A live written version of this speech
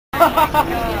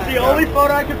It's the only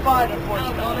photo I could find,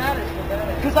 unfortunately. Oh, that is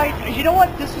pathetic. Because you know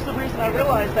what? This is the reason I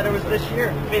realized that it was this year.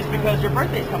 Is because your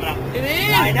birthday's coming up. It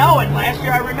is. I know, and last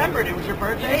year I remembered it was your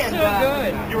birthday. You're and, so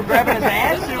good. You were grabbing his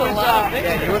ass. This is It a was. lot of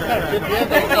pictures.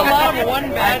 This is a lot of one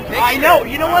bad picture. I know.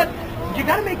 You know what? You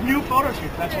got to make new photo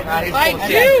shoots. That's what I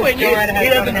do, and he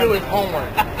doesn't do his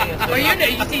homework. Well,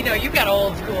 you see, though, you got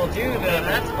old school too, though.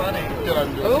 That's funny.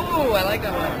 Ooh, I like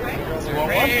that one. Well,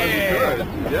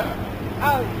 good. Yeah.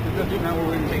 Oh. Now we're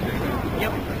waiting.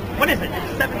 Yep. What is it?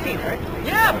 It's 17, right?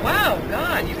 Yeah. Wow.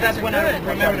 God, you guys That's are when good. I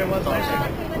remembered it was last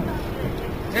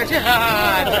year.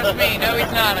 Trust me. No,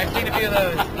 he's not. I've seen a few of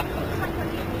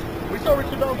those. We saw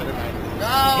Richard Belton tonight.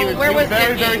 Oh, where was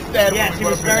very, Dickie? very sad. Yes, he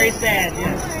was very sad.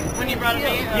 Yes. When you brought him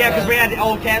in? Yeah, because we had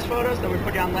old cast photos that we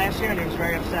put down last year, and he was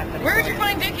very upset. That Where did you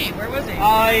find Dickie? Where was he?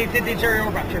 He did the Jerry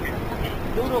Orbach tribute.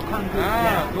 Doodle Kung.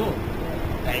 Ah, cool.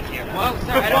 Thank you. Well,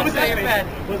 sorry, I don't say your bed.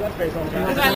 What was that face all the time?